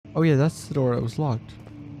Oh yeah, that's the door that was locked.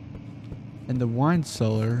 And the wine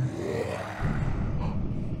cellar.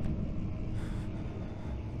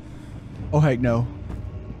 Oh heck no.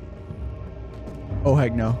 Oh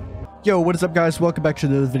heck no. Yo, what is up guys? Welcome back to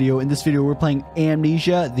another video. In this video, we're playing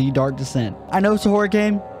Amnesia, The Dark Descent. I know it's a horror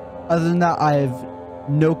game. Other than that, I have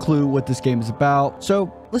no clue what this game is about.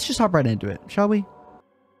 So let's just hop right into it, shall we?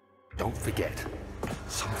 Don't forget,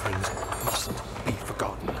 some things mustn't be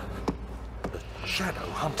forgotten. The shadow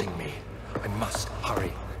hunting me. I must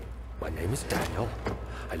hurry. My name is Daniel.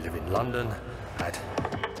 I live in London at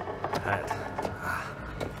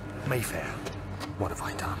Mayfair. What have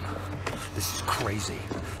I done? This is crazy.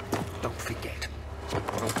 Don't forget.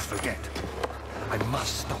 Don't forget. I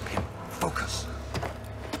must stop him. Focus.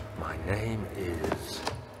 My name is...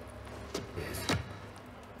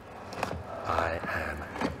 I am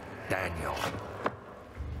Daniel.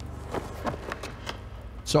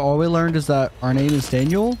 So all we learned is that our name is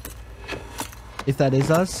Daniel. If that is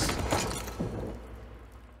us.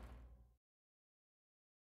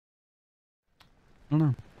 I don't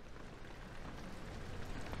know.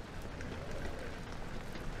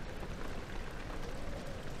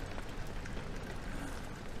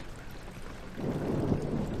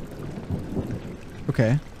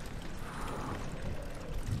 Okay.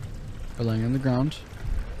 We're laying on the ground.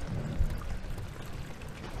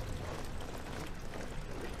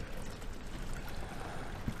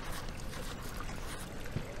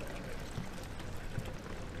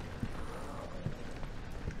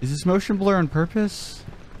 Is this motion blur on purpose?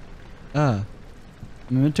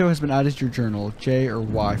 Memento has been added to your journal. J or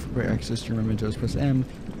Y for quick access to your mementos. Press M.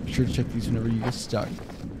 Be sure to check these whenever you get stuck.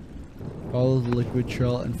 Follow the liquid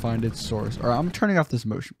trail and find its source. Alright, I'm turning off this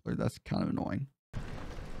motion blur. That's kind of annoying.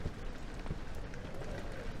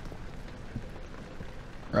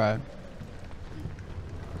 Right.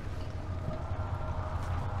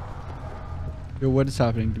 Yo, what is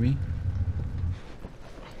happening to me?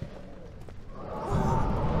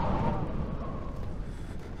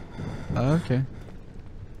 Okay.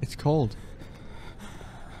 It's cold.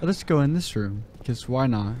 Let us go in this room, because why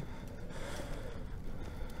not?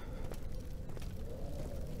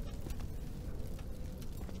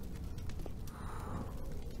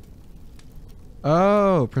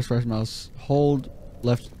 Oh, press right mouse. Hold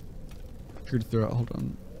left trigger to throw it. Hold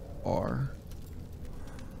on. R.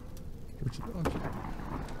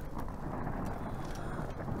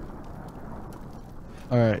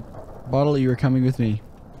 Alright. Bottle, you are coming with me.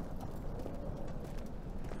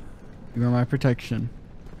 You are my protection.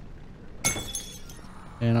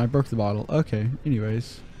 And I broke the bottle. Okay,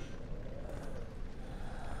 anyways.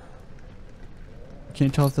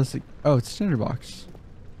 Can't tell if that's a... Oh, it's a standard box.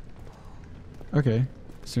 Okay.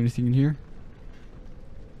 Is there anything in here?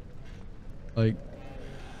 Like...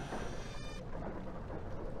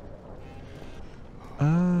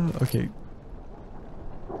 okay.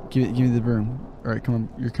 Give me the broom. Alright, come on.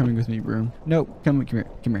 You're coming with me, broom. No, come here.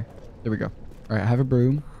 Come here. There we go. Alright, I have a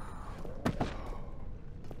broom.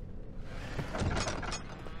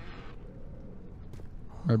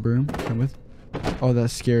 Alright, broom. Come with. Oh, that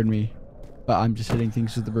scared me. But I'm just hitting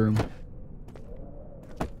things with the broom.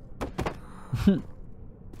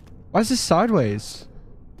 Why is this sideways?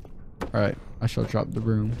 Alright, I shall drop the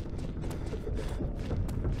broom.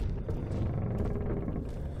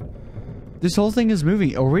 This whole thing is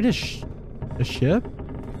moving. Are we in a ship?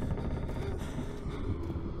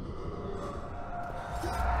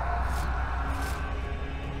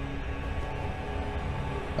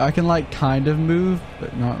 I can like kind of move,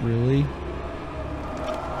 but not really.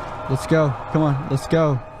 Let's go. Come on, let's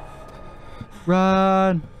go.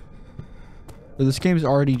 Run! But this game is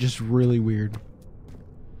already just really weird.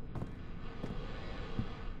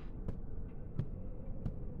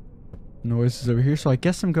 Noise is over here, so I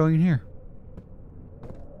guess I'm going in here.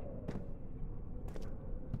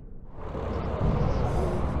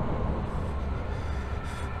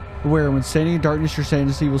 Beware, when standing in darkness, your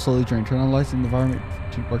sanity will slowly drain. Turn on lights in the environment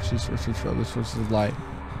to boxes or search for other sources of light.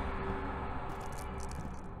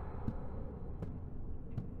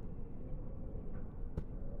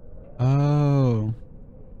 Oh.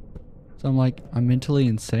 So I'm mentally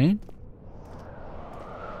insane?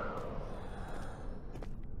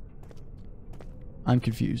 I'm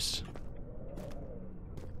confused.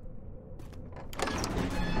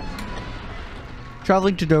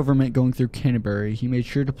 Traveling to Dover meant going through Canterbury. He made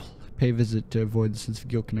sure to pay a visit to avoid the sense of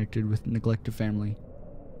guilt connected with neglect of family.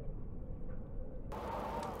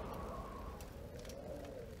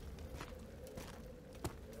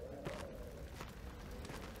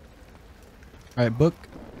 Alright, book.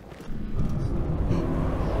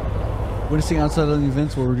 Witnessing unsettling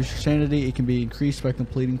events will reduce your sanity. It can be increased by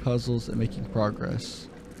completing puzzles and making progress.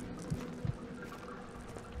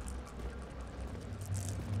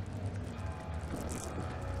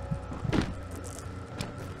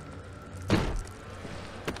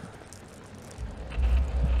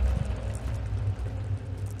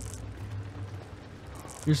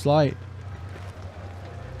 Here's light.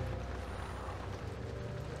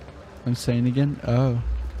 I'm saying again? Oh.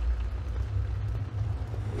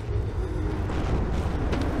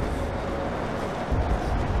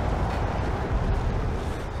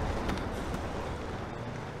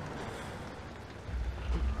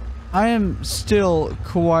 I am still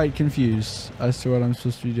quite confused as to what I'm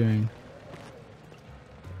supposed to be doing.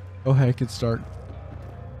 Oh heck, it's dark.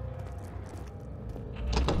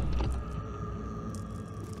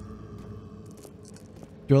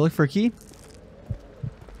 Do I look for a key?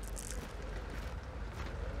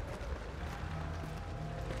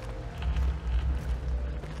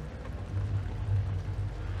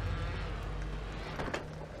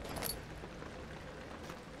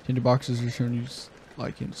 Tinder boxes are shown use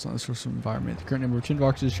like it's not a source of environment. The current number of tinder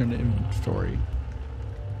boxes is shown in inventory.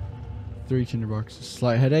 3 tinder boxes.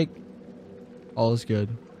 Slight headache. All is good.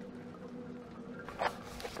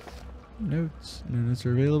 Notes. No notes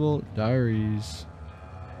are available. Diaries.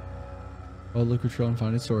 Oh, look control and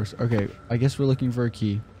find its source. Okay, I guess we're looking for a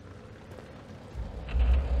key.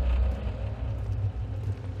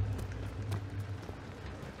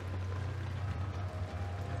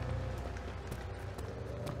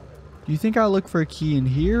 Do you think I'll look for a key in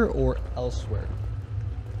here or elsewhere?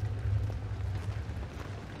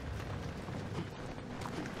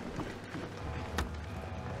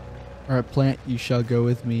 Alright, plant, you shall go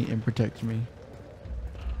with me and protect me.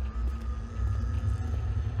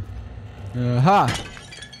 Aha!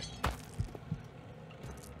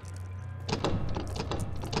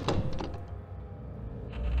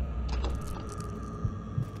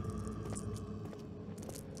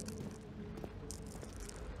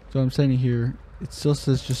 So I'm saying here, it still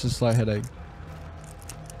says just a slight headache.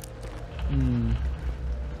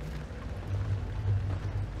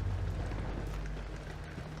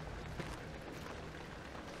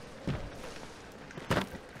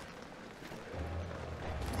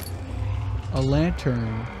 A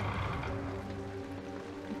lantern.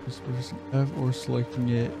 Just pressing F or selecting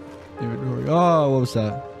it. Inventory. Oh, what was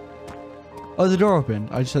that? Oh, the door opened.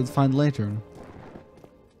 I just had to find the lantern.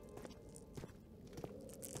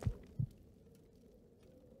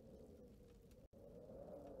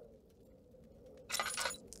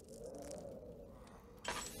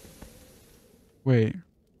 Wait.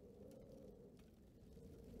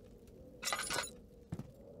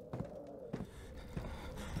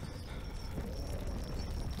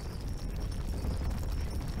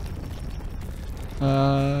 I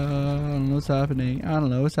don't know what's happening. I don't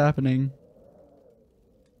know what's happening.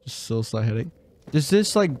 Just still a slight headache. Does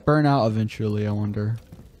this like burn out eventually, I wonder?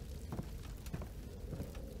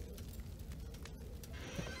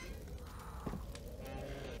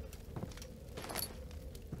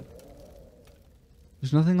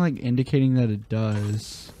 There's nothing like indicating that it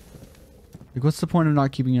does. Like, what's the point of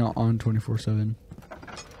not keeping it on 24/7?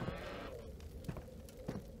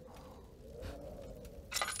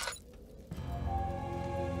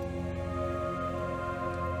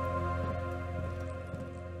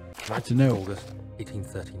 To know. August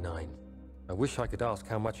 1839. I wish I could ask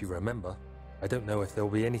how much you remember. I don't know if there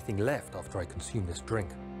will be anything left after I consume this drink.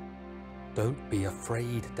 Don't be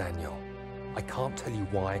afraid, Daniel. I can't tell you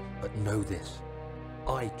why, but know this.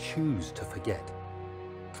 I choose to forget.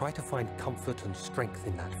 Try to find comfort and strength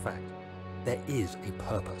in that fact. There is a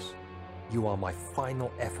purpose. You are my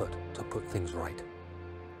final effort to put things right.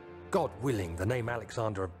 God willing, the name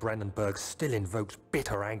Alexander of Brandenburg still invokes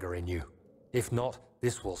bitter anger in you. If not,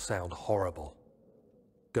 this will sound horrible.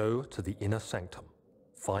 Go to the inner sanctum,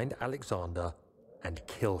 find Alexander, and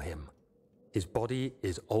kill him. His body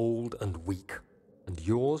is old and weak, and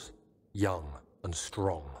yours, young and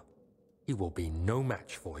strong. He will be no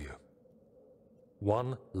match for you.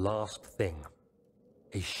 One last thing.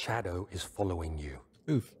 A shadow is following you.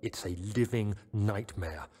 Oof. It's a living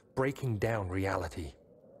nightmare, breaking down reality.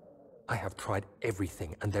 I have tried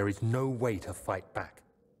everything, and there is no way to fight back.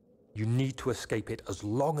 You need to escape it as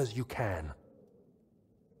long as you can.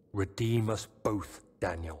 Redeem us both,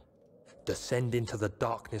 Daniel. Descend into the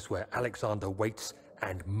darkness where Alexander waits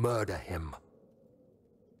and murder him.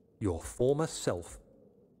 Your former self,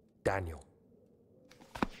 Daniel.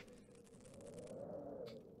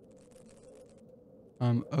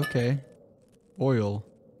 Okay. Oil.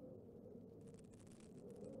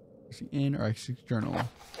 In or exit journal.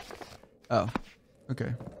 Oh,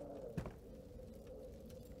 okay.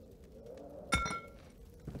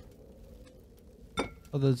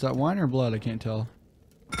 Oh, is that wine or blood? I can't tell.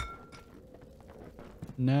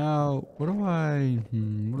 Now, what do I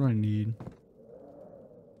need?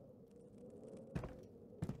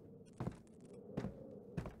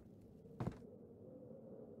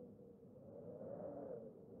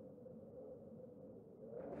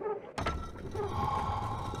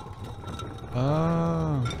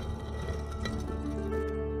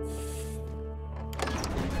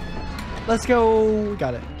 Let's go. We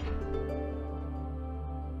got it.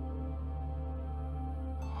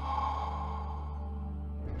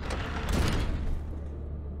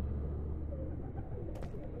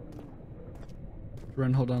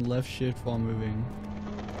 Run, hold on left shift while moving.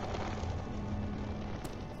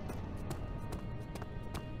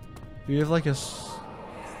 Do you have like a...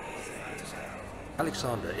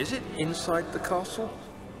 Alexander, is it inside the castle?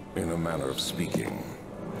 In a manner of speaking.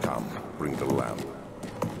 Come, bring the lamp.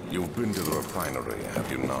 You've been to the refinery,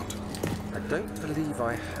 have you not? I don't believe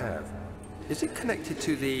I have. Is it connected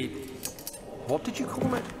to the... what did you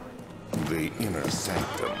call it? The inner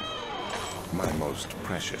sanctum. My most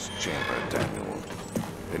precious chamber, Daniel.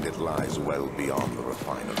 And it lies well beyond the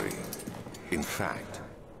refinery. In fact,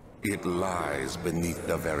 it lies beneath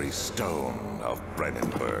the very stone of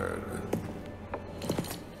Brennenburg.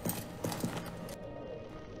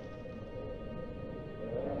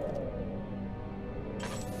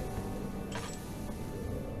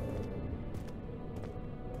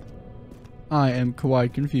 I am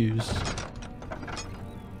quite confused.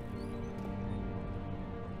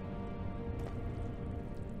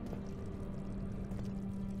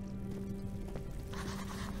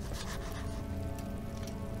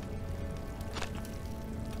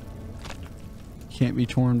 Can't be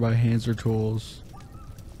torn by hands or tools.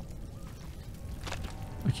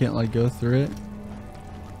 I can't like go through it.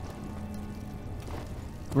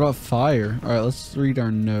 What about fire? All right, let's read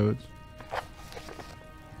our notes.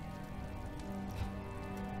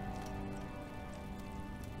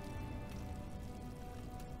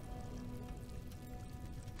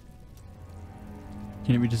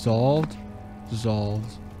 Can it be dissolved?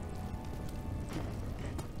 Dissolved.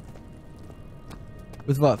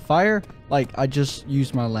 With what? Fire? Like, I just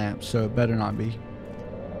used my lamp, so it better not be.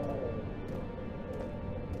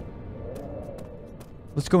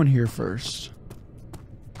 Let's go in here first.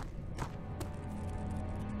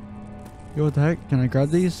 Yo, what the heck? Can I grab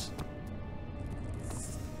these?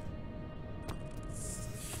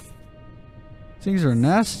 Things are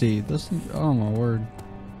nasty. Those things, oh my word.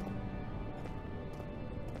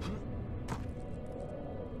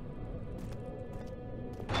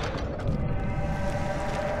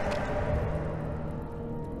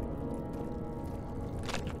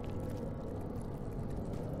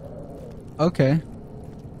 Okay.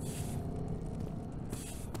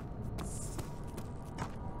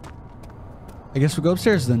 I guess we'll go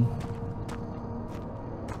upstairs then.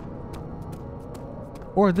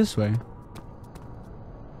 Or this way.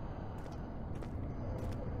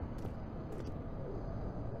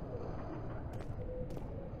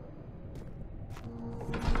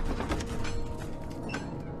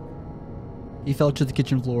 He fell to the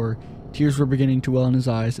kitchen floor. Tears were beginning to well in his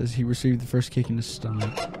eyes as he received the first kick in his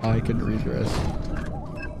stomach. I couldn't read the rest.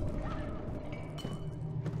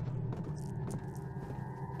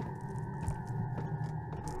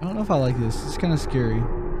 I don't know if I like this. It's kind of scary.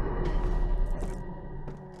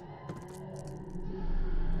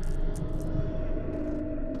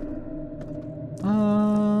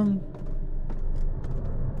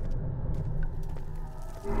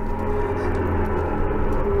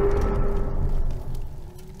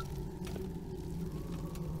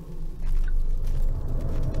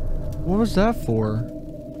 What was that for?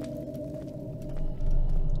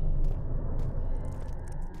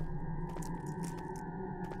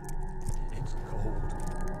 It's cold.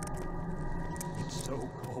 It's so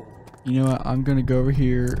cold. You know what? I'm gonna go over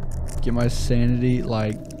here, get my sanity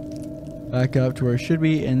like back up to where it should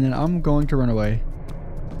be, and then I'm going to run away.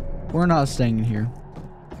 We're not staying in here.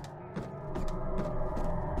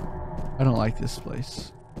 I don't like this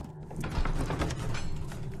place.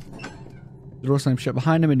 The door slammed shut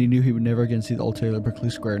behind him, and he knew he would never again see the old tailor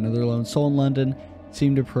Berkeley Square. Another lone soul in London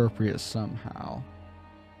seemed appropriate somehow.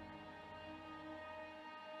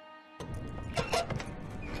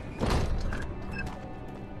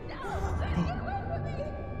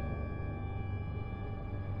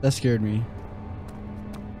 That scared me.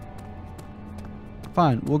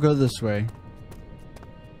 Fine, we'll go this way.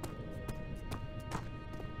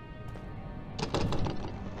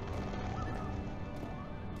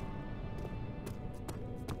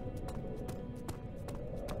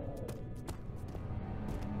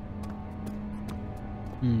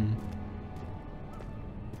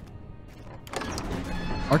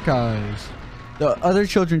 Archives. The other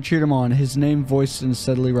children cheered him on, his name voiced in a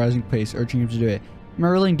steadily rising pace, urging him to do it. Am I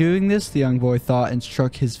really doing this? The young boy thought and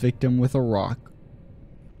struck his victim with a rock.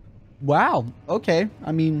 Wow. Okay.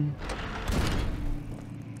 I mean...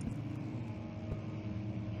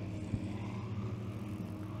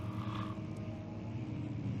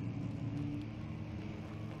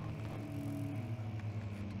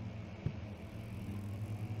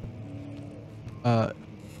 Uh...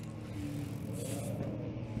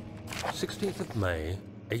 16th of May,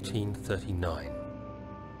 1839.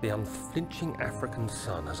 The unflinching African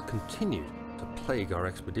sun has continued to plague our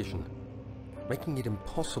expedition, making it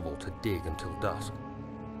impossible to dig until dusk.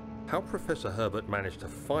 How Professor Herbert managed to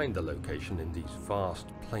find the location in these vast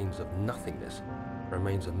plains of nothingness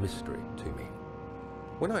remains a mystery to me.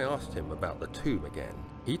 When I asked him about the tomb again,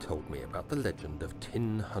 he told me about the legend of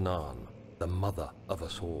Tin Hanan, the mother of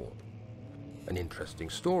us all. An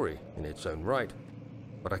interesting story in its own right,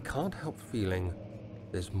 but I can't help feeling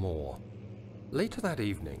there's more. Later that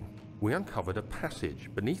evening, we uncovered a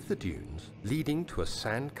passage beneath the dunes leading to a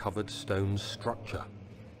sand-covered stone structure.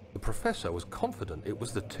 The professor was confident it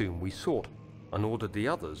was the tomb we sought and ordered the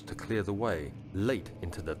others to clear the way late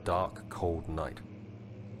into the dark, cold night.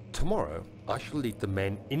 Tomorrow, I shall lead the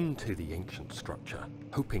men into the ancient structure,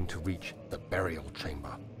 hoping to reach the burial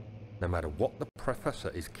chamber. No matter what the professor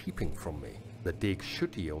is keeping from me, the dig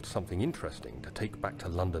should yield something interesting to take back to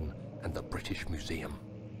London and the British Museum.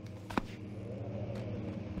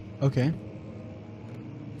 Okay.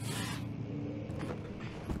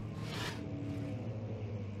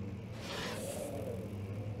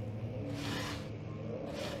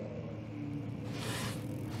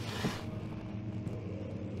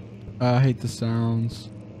 I hate the sounds.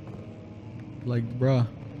 Like, bruh.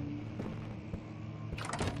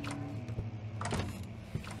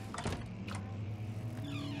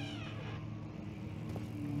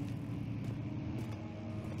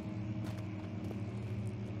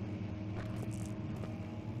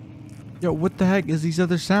 Yo, what the heck is these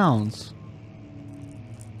other sounds?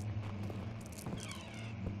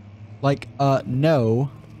 Like,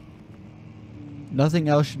 no. Nothing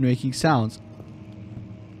else should be making sounds.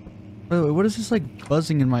 By the way, what is this like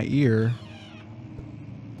buzzing in my ear?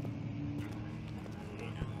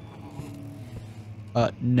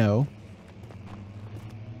 No.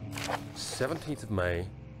 17th of May,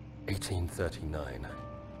 1839.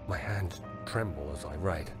 My hands tremble as I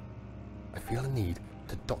write. I feel a need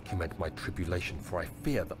to document my tribulation, for I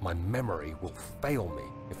fear that my memory will fail me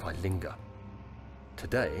if I linger.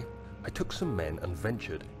 Today, I took some men and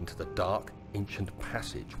ventured into the dark, ancient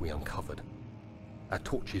passage we uncovered. Our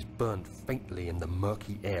torches burned faintly in the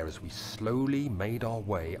murky air as we slowly made our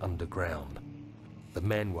way underground. The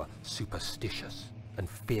men were superstitious and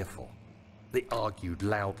fearful. They argued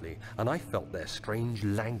loudly, and I felt their strange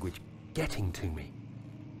language getting to me.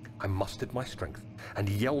 I mustered my strength and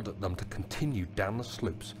yelled at them to continue down the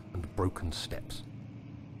slopes and broken steps.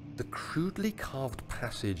 The crudely carved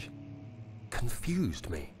passage confused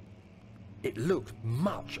me. It looked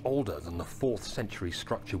much older than the 4th century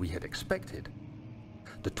structure we had expected.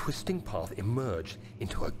 The twisting path emerged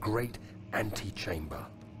into a great antechamber.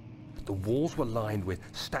 The walls were lined with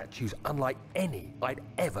statues unlike any I'd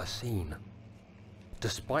ever seen.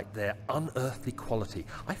 Despite their unearthly quality,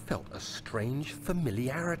 I felt a strange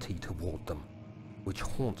familiarity toward them, which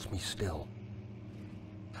haunts me still.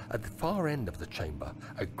 At the far end of the chamber,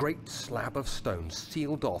 a great slab of stone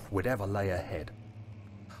sealed off whatever lay ahead.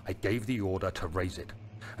 I gave the order to raise it,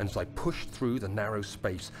 and as I pushed through the narrow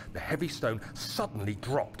space, the heavy stone suddenly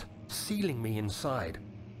dropped, sealing me inside.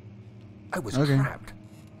 I was trapped.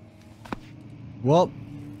 Well.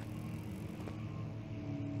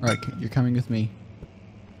 Alright, you're coming with me.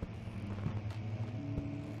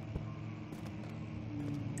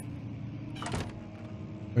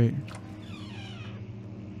 Wait.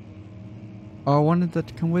 Oh, I wanted that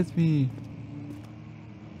to come with me.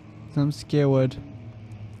 I'm scared.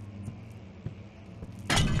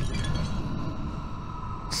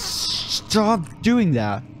 Stop doing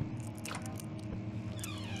that.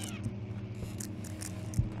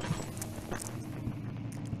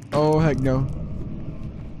 Oh, heck no.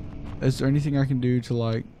 Is there anything I can do to,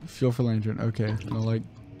 like, fuel for lantern? Okay, no, like...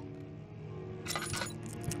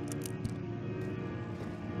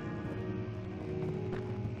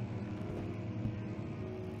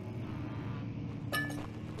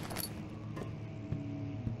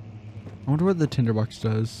 I wonder what the tinderbox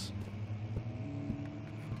does.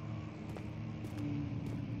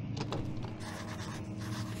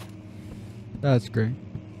 That's great.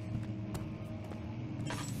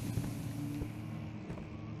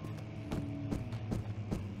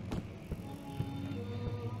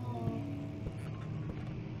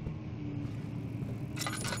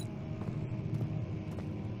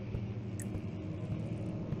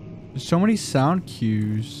 so many sound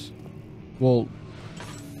cues. Well,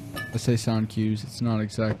 I say sound cues. It's not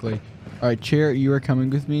exactly. All right, chair, you are coming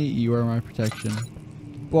with me. You are my protection.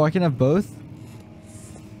 Well, I can have both.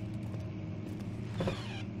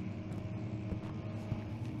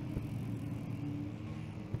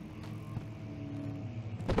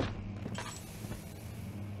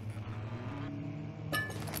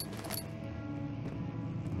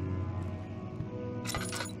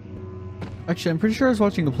 Actually, I'm pretty sure I was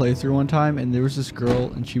watching a playthrough one time and there was this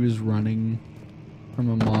girl and she was running from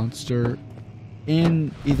a monster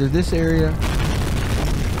in either this area,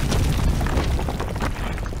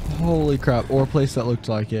 holy crap, or a place that looked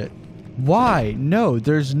like it. Why? No,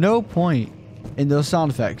 there's no point in those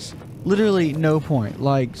sound effects. Literally no point.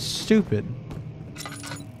 Like, stupid.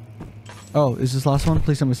 Oh, is this the last one?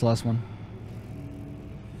 Please tell me it's the last one.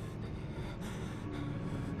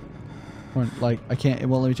 Like, I can't, it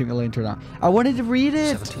won't let me take the lane turn on. I wanted to read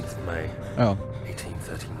it! 17th of May, oh.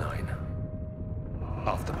 1839.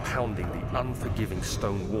 After pounding the unforgiving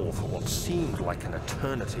stone wall for what seemed like an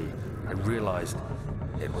eternity, I realized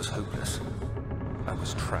it was hopeless. I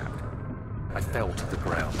was trapped. I fell to the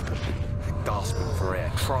ground, gasping for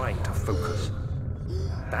air, trying to focus.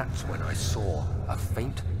 That's when I saw a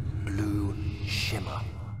faint blue shimmer.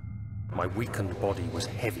 My weakened body was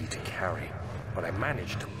heavy to carry, but I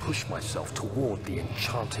managed to push myself toward the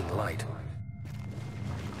enchanting light.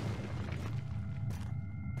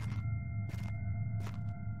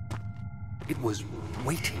 It was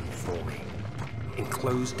waiting for me.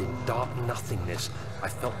 Enclosed in dark nothingness, I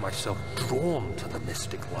felt myself drawn to the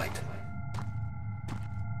mystic light.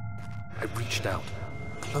 I reached out,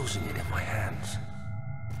 closing it in my hands.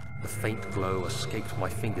 The faint glow escaped my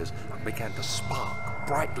fingers and began to spark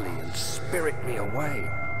brightly and spirit me away,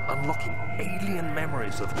 unlocking alien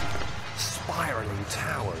memories of spiraling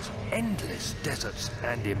towers, endless deserts,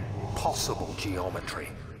 and impossible geometry.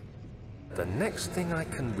 The next thing I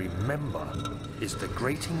can remember is the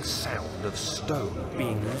grating sound of stone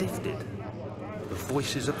being lifted, the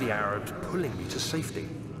voices of the Arabs pulling me to safety,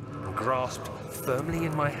 and grasped firmly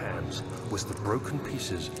in my hands was the broken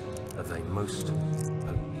pieces of a most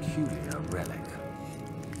peculiar relic.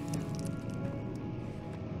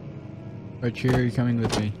 Right here, you're coming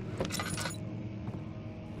with me.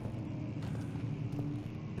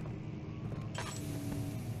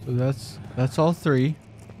 So that's all three.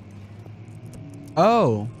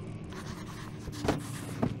 Oh!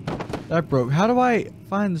 That broke. How do I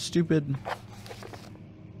find the stupid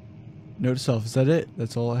note to self? Is that it?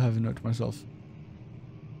 That's all I have, a note to myself.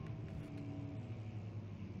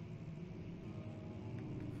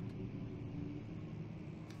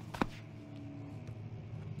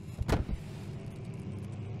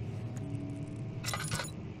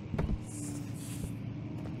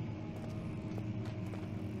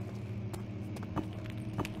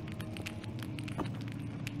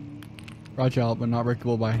 Fragile but not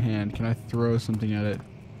breakable by hand. Can I throw something at it?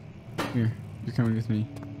 Here, you're coming with me.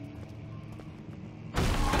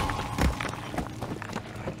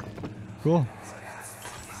 Cool.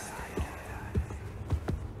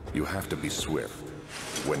 You have to be swift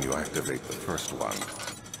when you activate the first one.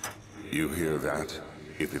 You hear that?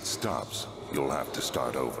 If it stops, you'll have to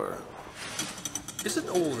start over. Isn't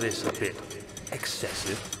all this a bit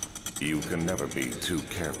excessive? You can never be too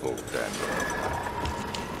careful, Daniel.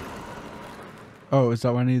 Oh, is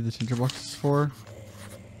that what I need the tinderboxes for?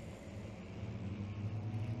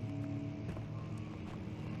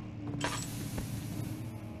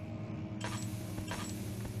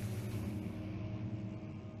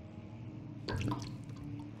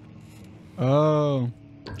 Oh.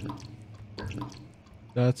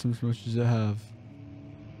 That's as much as I have.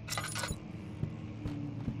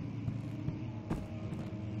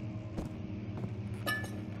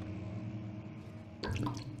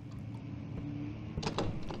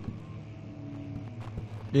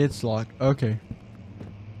 It's locked. Okay.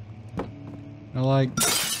 I like.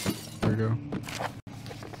 There we go.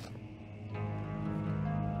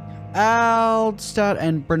 Altstadt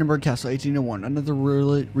and Brandenburg Castle, 1801. Another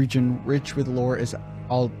region rich with lore is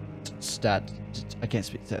Altstadt. I can't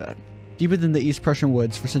speak to that. Deep within the East Prussian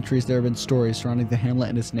woods, for centuries there have been stories surrounding the hamlet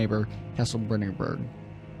and its neighbor, Castle Brandenburg.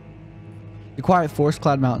 The quiet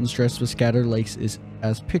forest-clad mountains dressed with scattered lakes is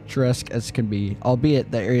as picturesque as can be,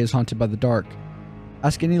 albeit the area is haunted by the dark.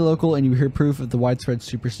 Ask any local and you hear proof of the widespread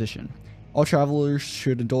superstition. All travelers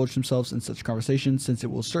should indulge themselves in such conversations since it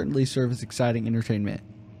will certainly serve as exciting entertainment.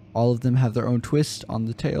 All of them have their own twist on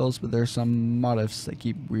the tales, but there are some motifs that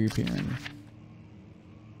keep reappearing.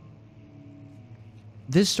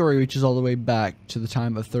 This story reaches all the way back to the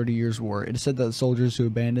time of 30 Years' War. It is said that the soldiers who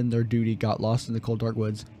abandoned their duty got lost in the cold dark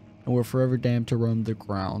woods, and were forever damned to roam the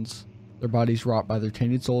grounds. Their bodies, wrought by their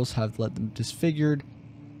tainted souls, have left them disfigured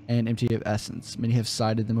and empty of essence. Many have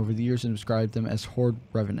cited them over the years and described them as horde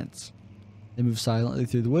revenants. They move silently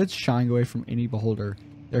through the woods, shying away from any beholder.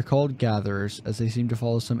 They are called gatherers, as they seem to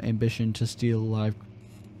follow some ambition to steal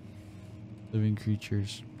living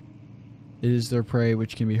creatures. It is their prey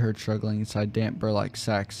which can be heard struggling inside damp burlap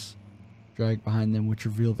sacks, dragged behind them, which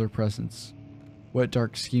reveal their presence. What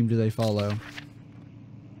dark scheme do they follow?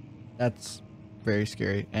 That's very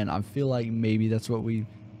scary, and I feel like maybe that's what we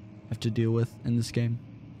have to deal with in this game.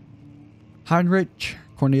 Heinrich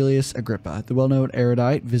Cornelius Agrippa, the well-known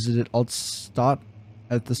erudite, visited Altstadt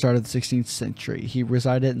at the start of the 16th century. He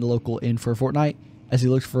resided in the local inn for a fortnight as he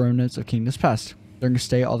looked for remnants of kingdoms past. During his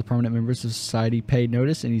stay, all the prominent members of society paid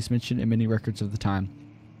notice, and he's mentioned in many records of the time.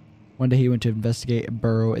 One day he went to investigate a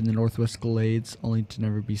burrow in the northwest glades, only to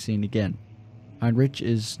never be seen again. Heinrich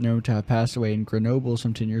is known to have passed away in Grenoble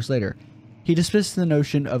some 10 years later. He dismissed the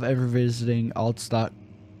notion of ever visiting Altstadt,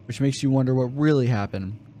 which makes you wonder what really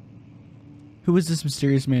happened. Who was this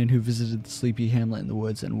mysterious man who visited the sleepy hamlet in the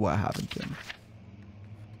woods, and what happened to him?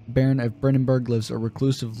 The Baron of Brandenburg lives a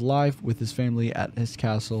reclusive life with his family at his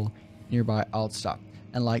castle nearby Altstadt,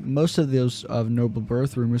 and like most of those of noble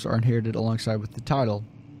birth, rumors are inherited alongside with the title.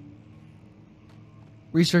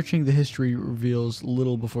 Researching the history reveals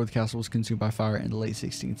little before the castle was consumed by fire in the late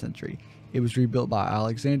 16th century. It was rebuilt by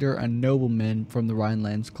Alexander, a nobleman from the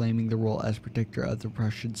Rhinelands, claiming the role as protector of the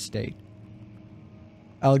Prussian state.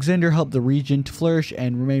 Alexander helped the region to flourish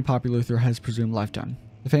and remain popular through his presumed lifetime.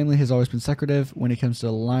 The family has always been secretive when it comes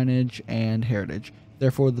to lineage and heritage.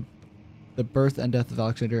 Therefore, the birth and death of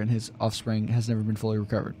Alexander and his offspring has never been fully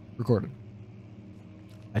recorded.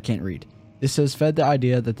 I can't read. This has fed the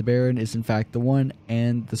idea that the Baron is in fact the one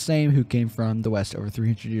and the same who came from the west over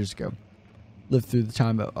 300 years ago, lived through the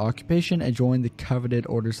time of occupation, and joined the coveted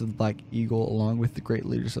orders of the Black Eagle along with the great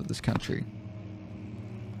leaders of this country.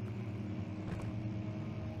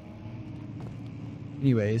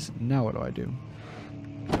 Anyways, now what do I do?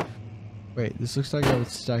 Wait, this looks like I would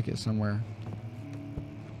stack it somewhere.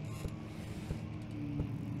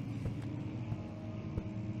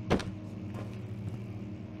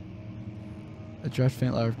 A draft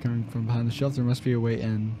faint loud coming from behind the shelf. There must be a way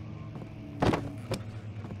in.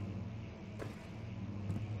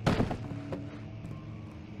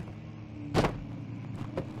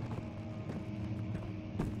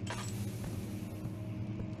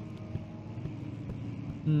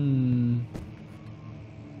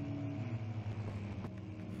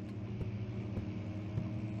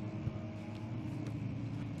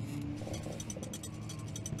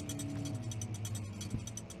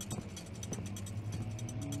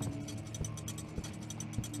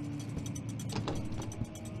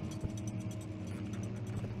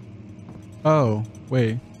 Oh,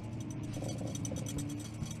 wait.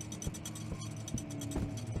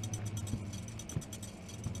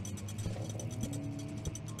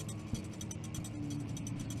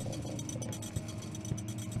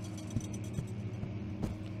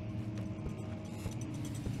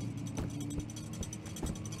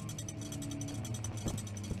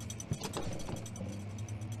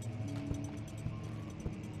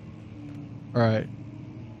 All right.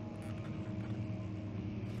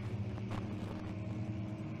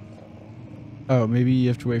 Oh, maybe you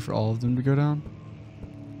have to wait for all of them to go down?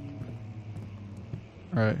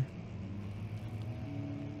 Alright.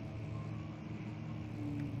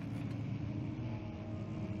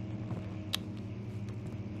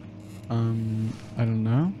 I don't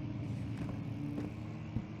know.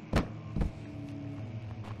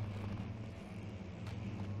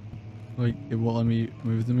 Like, it won't let me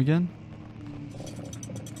move them again?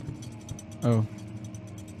 Oh.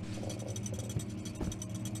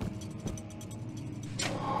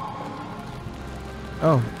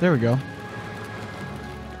 Oh, there we go.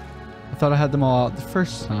 I thought I had them all out the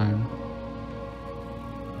first time.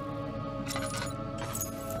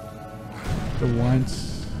 The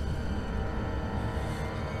ones.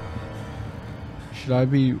 Should I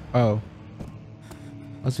be... Oh.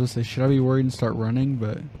 I was supposed to say, should I be worried and start running?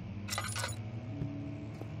 But...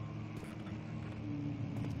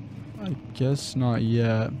 I guess not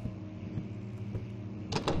yet.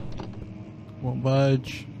 Won't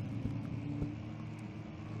budge.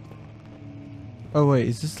 Oh wait,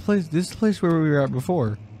 is this the place? This is the place where we were at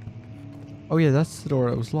before. Oh yeah, that's the door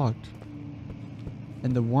that was locked.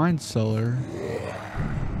 And the wine cellar.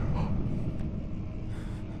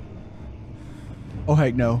 Oh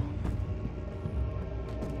heck no.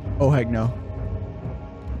 Oh heck no.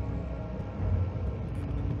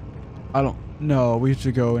 I don't. No, we have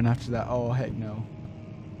to go in after that. Oh heck no.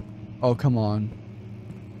 Oh come on.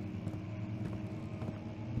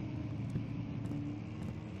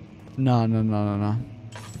 No, no, no, no, no.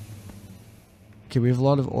 Okay, we have a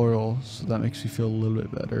lot of oil, so that makes me feel a little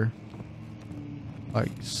bit better. Like,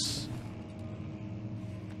 so,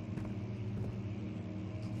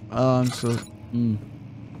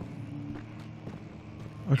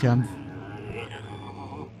 okay,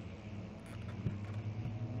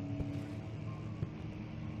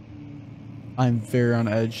 I'm very on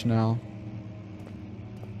edge now.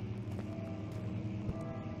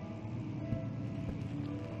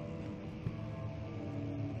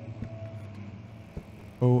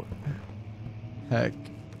 Oh, heck.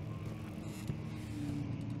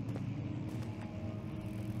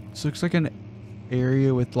 This looks like an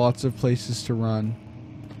area with lots of places to run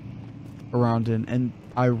around in, and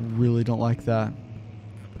I really don't like that.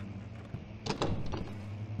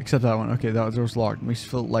 Except that one. Okay, that was locked. It makes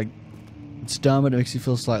you feel like it's dumb, but it makes you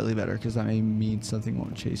feel slightly better because that may mean something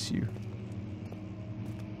won't chase you.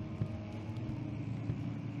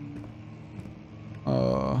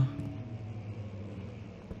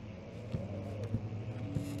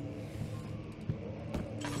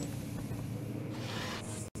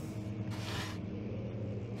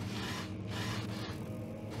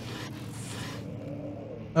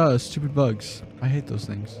 Oh, stupid bugs. I hate those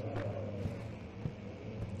things.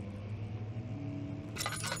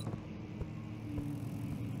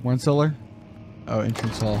 Wine cellar? Oh,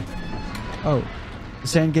 entrance hall. Oh. The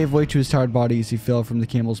sand gave way to his tired body as he fell from the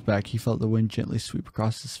camel's back. He felt the wind gently sweep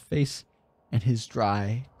across his face and his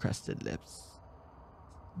dry, crusted lips.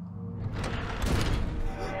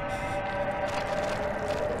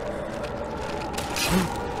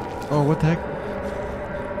 Oh, what the heck?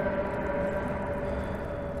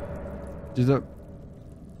 Dude, that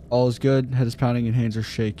all is good. Head is pounding and hands are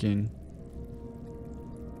shaking.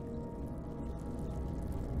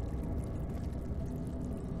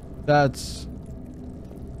 That's...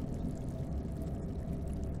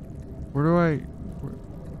 Where do I...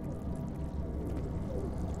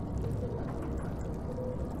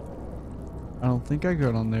 I don't think I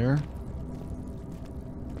got on there.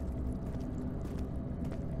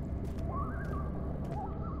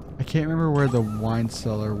 I can't remember where the wine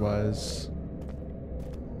cellar was.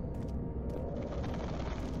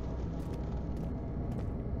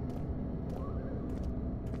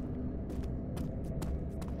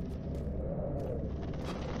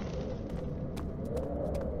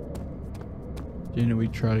 Didn't we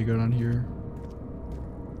try to go down here?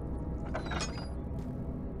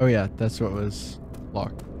 Oh yeah, that's what was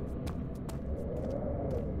locked.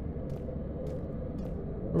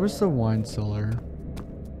 Where was the wine cellar?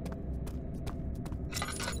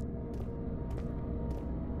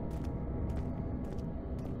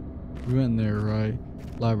 We went in there, right?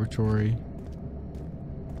 Laboratory.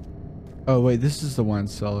 Oh wait, this is the wine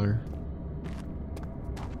cellar.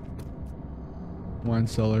 Wine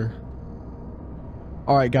cellar.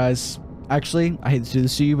 Alright guys, actually, I hate to do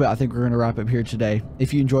this to you, but I think we're going to wrap up here today.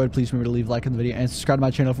 If you enjoyed, please remember to leave a like on the video and subscribe to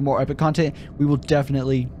my channel for more epic content. We will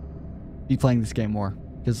definitely be playing this game more,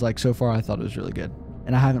 because like so far I thought it was really good.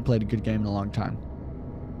 And I haven't played a good game in a long time.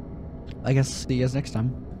 I guess see you guys next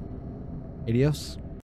time. Adios.